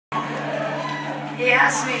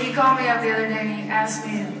He called me up the other day and he asked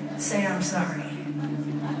me to say I'm sorry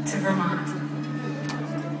to Vermont.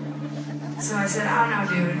 So I said, I don't know,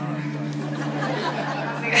 dude. I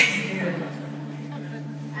don't think I can do it.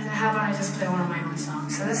 I said, how about I just play one of my own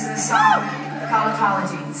songs? So this is a song called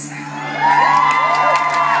Apologies.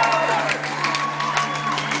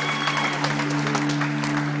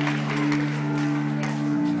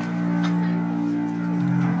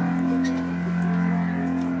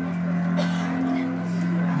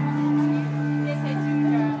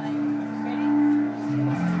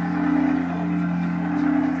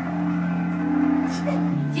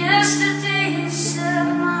 Yesterday you said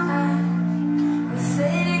my eyes were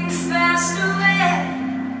fading fast away.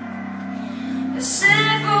 You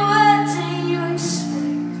said for words and you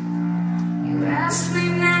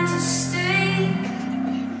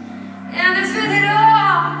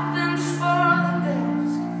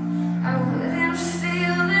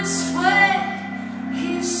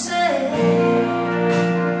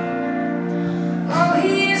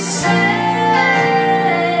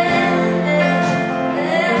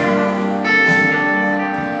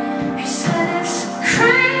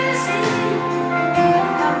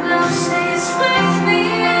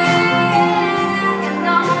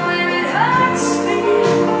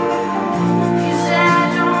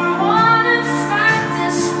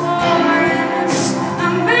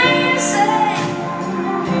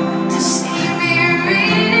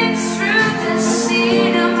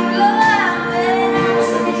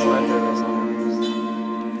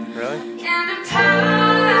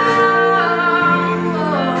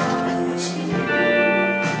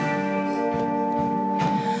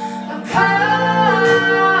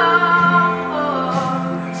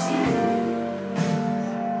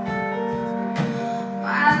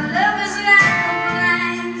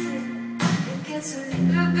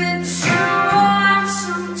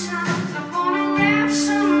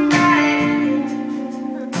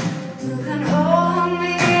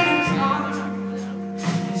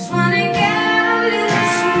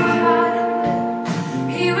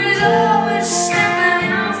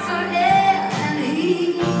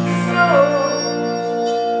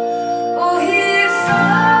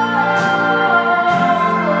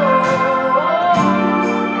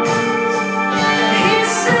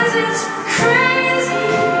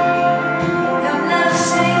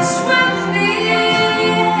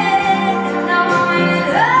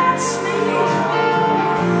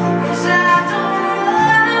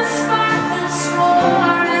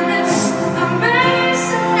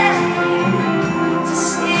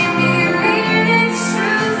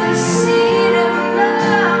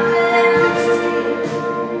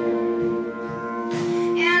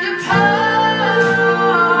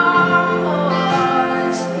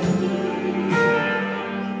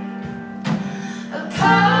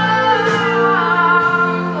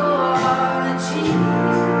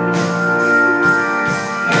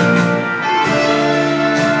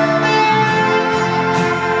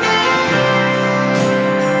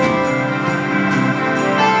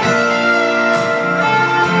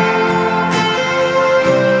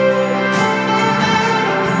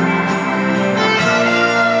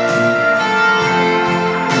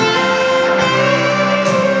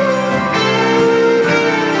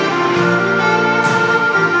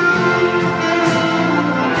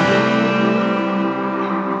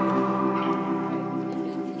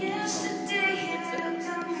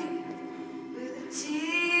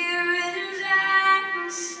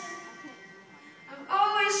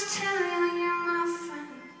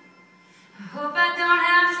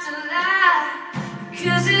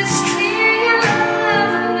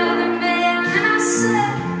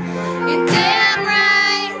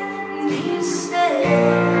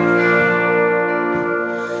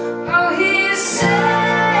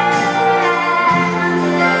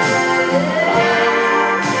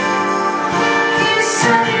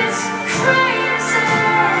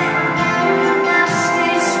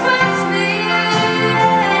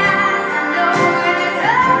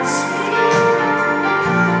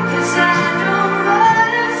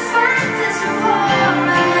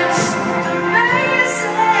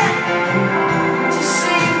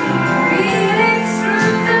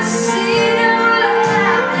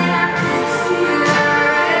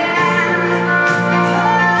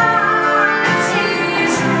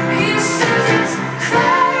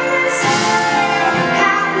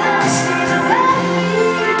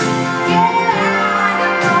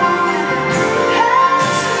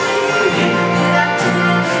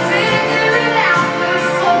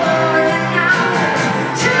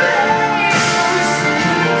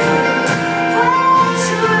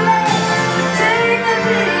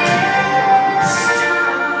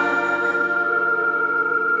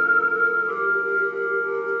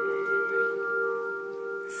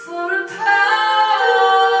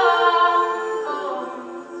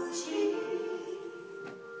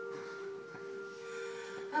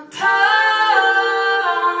apart.